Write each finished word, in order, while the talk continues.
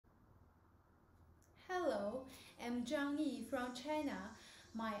I'm Zhangyi from China.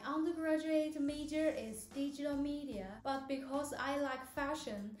 My undergraduate major is digital media, but because I like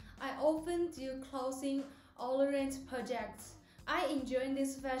fashion, I often do clothing-oriented projects. I enjoy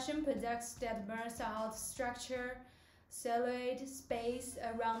these fashion projects that burns out structure, silhouette, space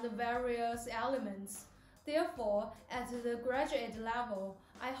around the various elements. Therefore, at the graduate level,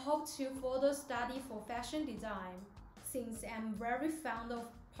 I hope to further study for fashion design, since I'm very fond of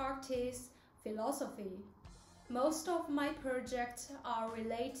practice philosophy. Most of my projects are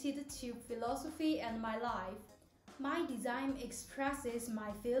related to philosophy and my life. My design expresses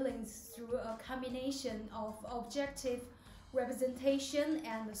my feelings through a combination of objective representation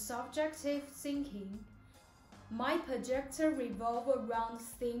and subjective thinking. My projects revolve around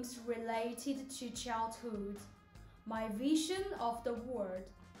themes related to childhood, my vision of the world,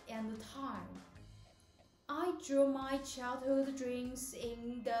 and time. I draw my childhood dreams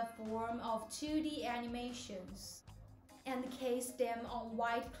in the form of 2D animations and cast them on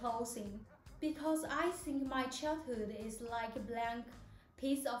white clothing because I think my childhood is like a blank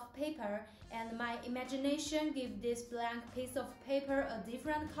piece of paper and my imagination gives this blank piece of paper a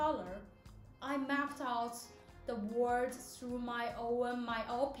different color. I mapped out the world through my own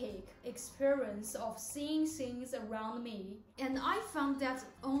myopic experience of seeing things around me. And I found that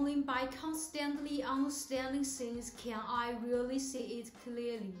only by constantly understanding things can I really see it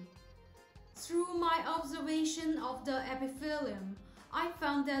clearly. Through my observation of the epithelium, I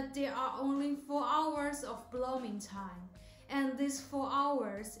found that there are only 4 hours of blooming time, and these 4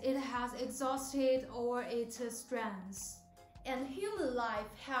 hours it has exhausted all its strengths. And human life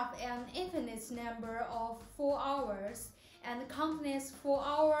have an infinite number of 4 hours, and countless 4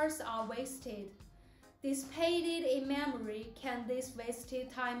 hours are wasted. Dissipated in memory, can this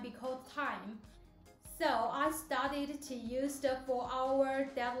wasted time be called time? So I started to use the 4-hour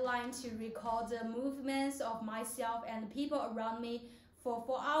deadline to record the movements of myself and people around me for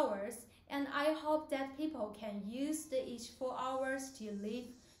 4 hours, and I hope that people can use each 4 hours to leave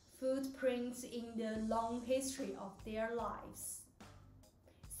footprints in the long history of their lives.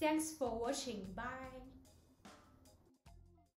 Thanks for watching. Bye.